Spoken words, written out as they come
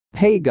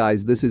Hey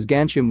guys, this is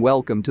Gansham.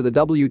 Welcome to the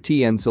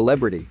WTN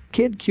Celebrity.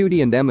 Kid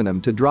Cudi and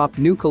Eminem to drop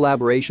new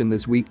collaboration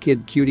this week.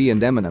 Kid Cudi and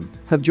Eminem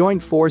have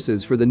joined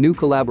forces for the new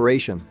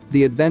collaboration,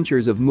 The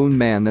Adventures of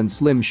Moonman and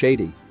Slim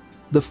Shady.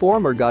 The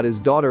former got his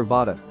daughter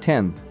Vada,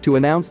 10, to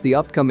announce the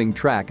upcoming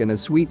track in a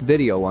sweet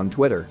video on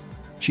Twitter.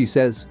 She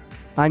says,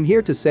 "I'm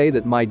here to say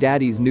that my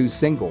daddy's new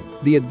single,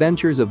 The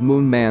Adventures of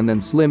Moonman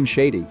and Slim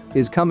Shady,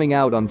 is coming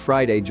out on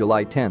Friday,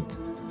 July 10th.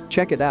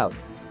 Check it out."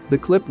 The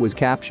clip was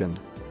captioned,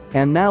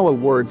 "And now a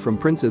word from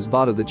Princess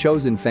Vada." The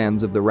chosen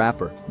fans of the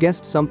rapper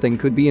guessed something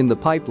could be in the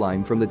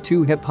pipeline from the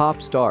two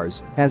hip-hop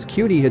stars, as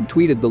Cudi had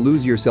tweeted the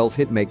Lose Yourself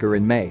hitmaker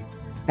in May.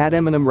 At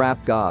Eminem Rap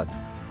God.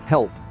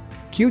 Help.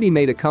 Cudi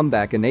made a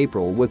comeback in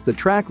April with the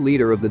track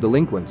Leader of the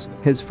Delinquents,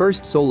 his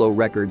first solo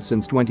record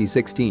since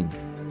 2016.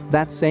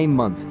 That same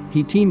month,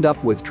 he teamed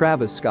up with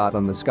Travis Scott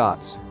on The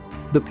Scotts.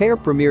 The pair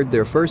premiered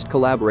their first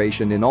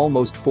collaboration in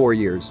almost 4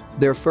 years,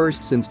 their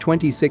first since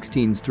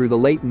 2016's Through the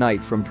Late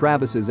Night from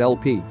Travis's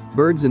LP,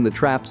 Birds in the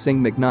Trap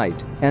Sing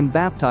McKnight, and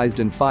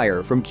Baptized in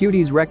Fire from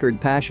Cudi's record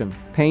Passion,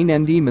 Pain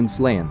and Demon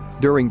Slayin',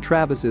 during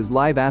Travis's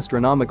live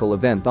astronomical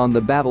event on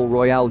the Battle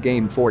Royale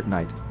game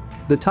Fortnite.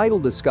 The title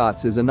The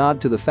Scotts is a nod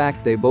to the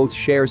fact they both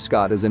share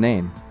Scott as a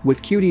name,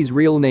 with Cudi's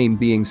real name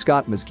being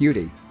Scott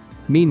Cudi.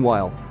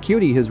 Meanwhile,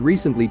 Cudi has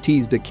recently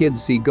teased a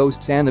Kids See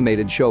Ghosts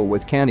animated show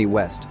with Kanye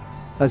West.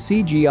 A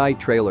CGI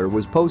trailer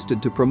was posted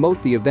to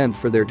promote the event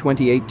for their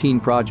 2018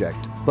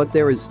 project, but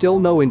there is still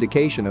no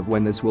indication of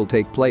when this will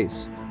take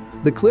place.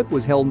 The clip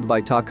was helmed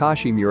by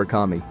Takashi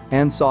Murakami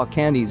and saw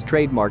Kanye's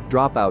trademark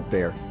Dropout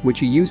bear, which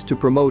he used to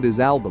promote his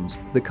albums,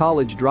 The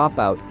College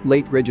Dropout,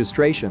 Late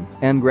Registration,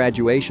 and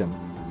Graduation.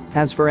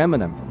 As for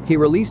Eminem, he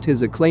released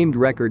his acclaimed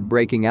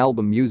record-breaking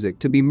album Music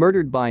to Be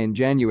Murdered By in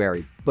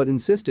January, but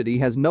insisted he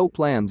has no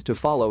plans to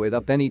follow it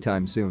up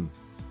anytime soon.